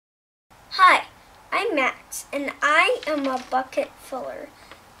Hi, I'm Max, and I am a bucket filler.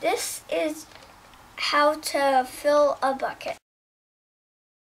 This is how to fill a bucket.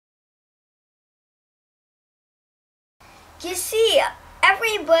 You see,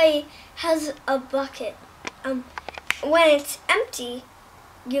 everybody has a bucket. When it's empty,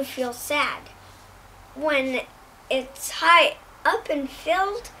 you feel sad. When it's high up and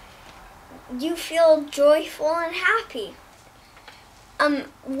filled, you feel joyful and happy.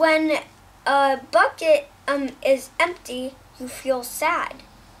 When a bucket is empty, you feel sad.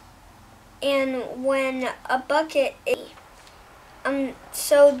 And when a bucket is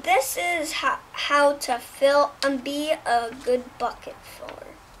so this is how to fill and be a good bucket filler.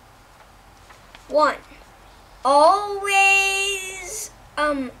 1. Always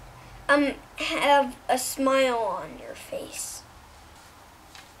have a smile on your face.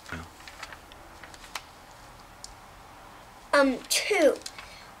 2.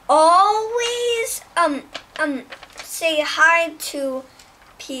 Always say hi to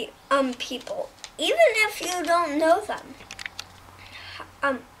people, even if you don't know them.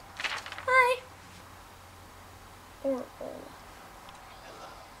 Hi. Or hola.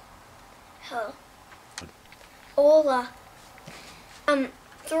 Hello. Hola.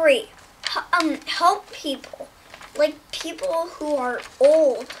 3. Help people, like people who are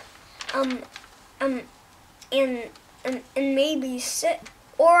old, and maybe sick,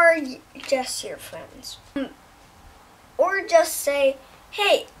 or just your friends. Or just say,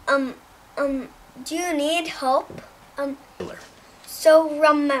 hey, do you need help? So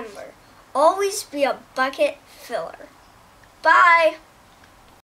remember, always be a bucket filler. Bye.